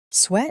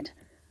Sweat?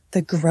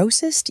 The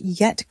grossest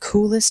yet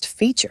coolest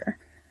feature.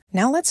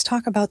 Now let's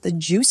talk about the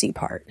juicy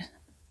part.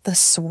 The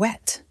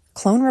sweat.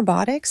 Clone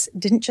Robotics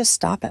didn't just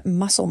stop at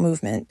muscle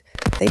movement.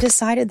 They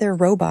decided their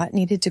robot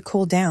needed to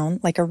cool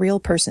down like a real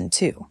person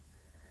too.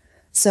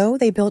 So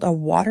they built a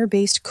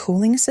water-based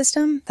cooling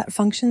system that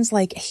functions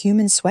like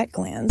human sweat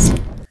glands.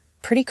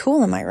 Pretty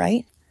cool, am I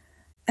right?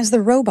 As the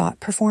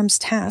robot performs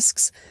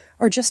tasks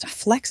or just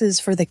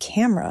flexes for the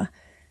camera,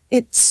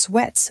 it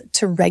sweats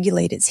to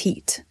regulate its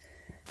heat.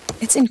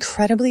 It's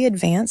incredibly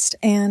advanced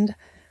and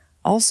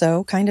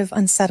also kind of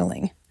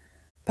unsettling.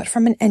 But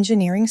from an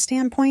engineering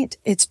standpoint,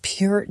 it's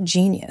pure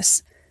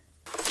genius.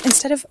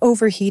 Instead of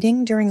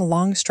overheating during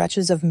long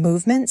stretches of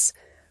movements,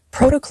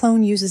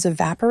 Protoclone uses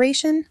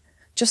evaporation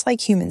just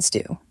like humans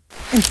do.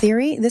 In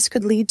theory, this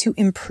could lead to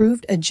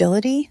improved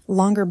agility,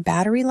 longer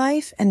battery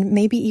life, and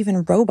maybe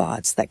even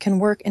robots that can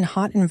work in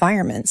hot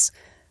environments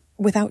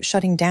without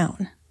shutting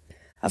down.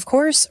 Of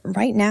course,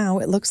 right now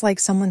it looks like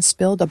someone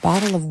spilled a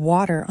bottle of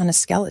water on a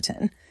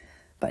skeleton.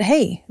 But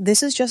hey,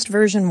 this is just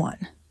version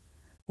 1.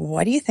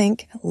 What do you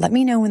think? Let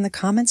me know in the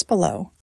comments below.